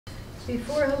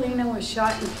Before Halyna was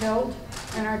shot and killed,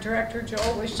 and our director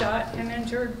Joel was shot and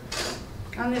injured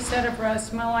on the set of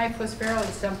Rust, my life was fairly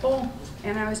simple,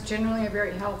 and I was generally a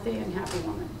very healthy and happy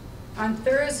woman. On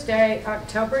Thursday,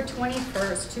 October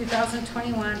 21st,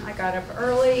 2021, I got up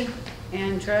early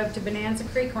and drove to Bonanza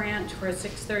Creek Ranch for a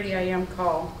 6:30 a.m.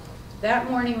 call. That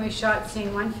morning we shot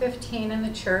scene 115 in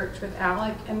the church with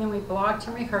Alec, and then we blocked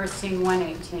and rehearsed scene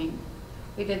 118.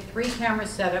 We did 3 camera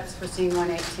setups for scene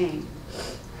 118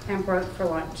 and broke for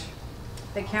lunch.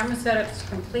 The camera setups to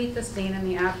complete the scene in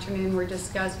the afternoon were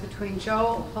discussed between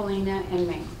Joel, Halyna, and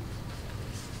me.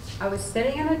 I was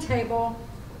sitting at a table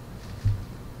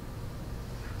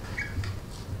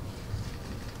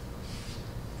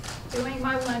doing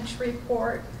my lunch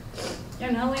report,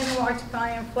 and Halyna walked by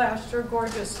and flashed her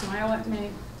gorgeous smile at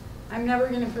me. I'm never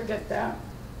going to forget that.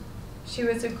 She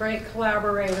was a great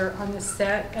collaborator on the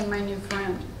set and my new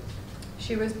friend.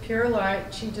 She was pure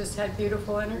light. She just had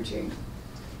beautiful energy.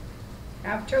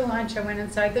 After lunch, I went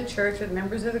inside the church with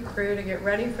members of the crew to get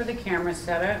ready for the camera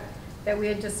setup that we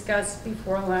had discussed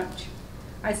before lunch.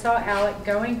 I saw Alec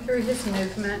going through his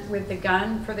movement with the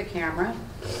gun for the camera.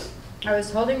 I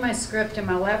was holding my script in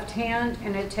my left hand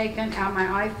and had taken out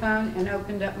my iPhone and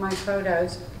opened up my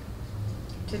photos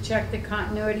to check the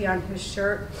continuity on his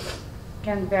shirt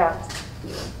and vest.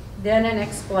 Then an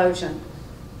explosion.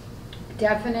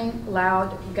 Deafening,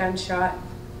 loud gunshot.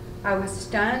 I was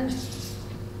stunned.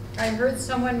 I heard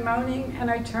someone moaning, and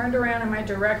I turned around and my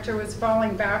director was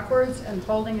falling backwards and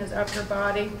holding his upper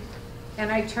body.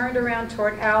 And I turned around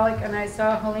toward Alec and I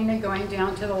saw Halyna going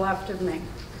down to the left of me.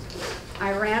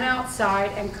 I ran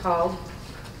outside and called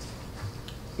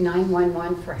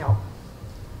 911 for help.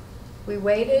 We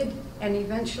waited, and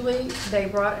eventually they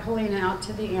brought Halyna out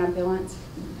to the ambulance,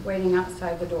 waiting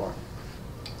outside the door.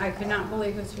 I could not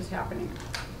believe this was happening.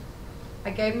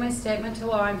 I gave my statement to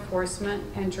law enforcement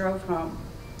and drove home.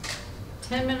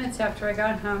 10 minutes after I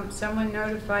got home, someone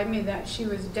notified me that she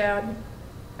was dead.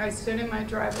 I stood in my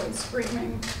driveway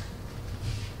screaming.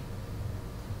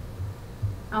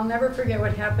 I'll never forget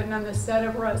what happened on the set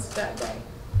of Rust that day.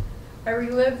 I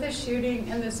relived the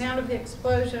shooting and the sound of the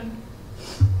explosion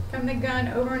from the gun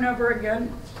over and over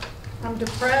again. I'm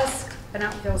depressed. I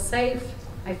don't feel safe.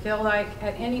 I feel like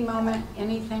at any moment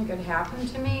anything could happen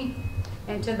to me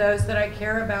and to those that I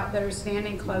care about that are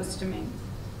standing close to me.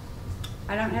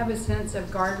 I don't have a sense of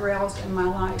guardrails in my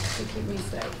life to keep me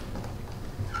safe.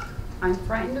 I'm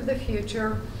frightened of the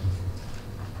future.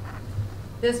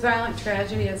 This violent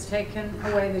tragedy has taken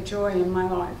away the joy in my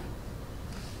life.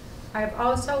 I have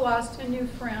also lost a new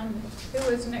friend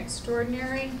who was an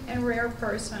extraordinary and rare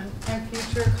person and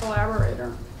future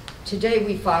collaborator. Today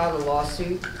we filed a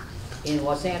lawsuit in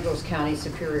Los Angeles County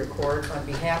Superior Court on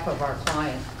behalf of our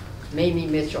client, Mamie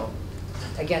Mitchell,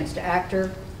 against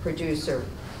actor, producer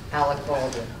Alec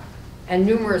Baldwin, and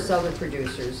numerous other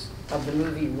producers of the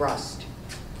movie Rust.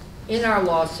 In our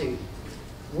lawsuit,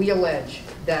 we allege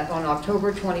that on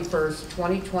October 21st,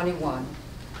 2021,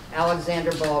 Alec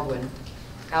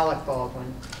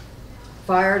Baldwin,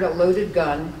 fired a loaded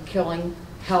gun, killing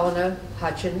Halyna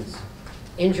Hutchins,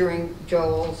 injuring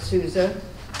Joel Souza,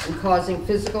 and causing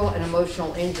physical and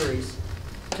emotional injuries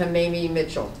to Mamie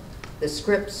Mitchell, the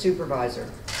script supervisor,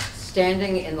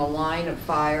 standing in the line of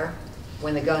fire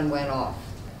when the gun went off.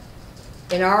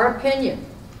 In our opinion,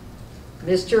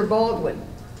 Mr. Baldwin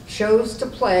chose to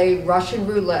play Russian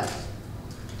roulette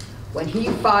when he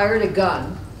fired a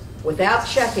gun without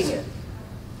checking it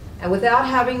and without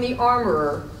having the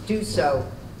armorer do so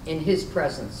in his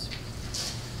presence.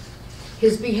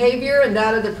 His behavior and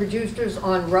that of the producers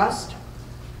on Rust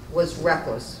was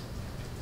reckless.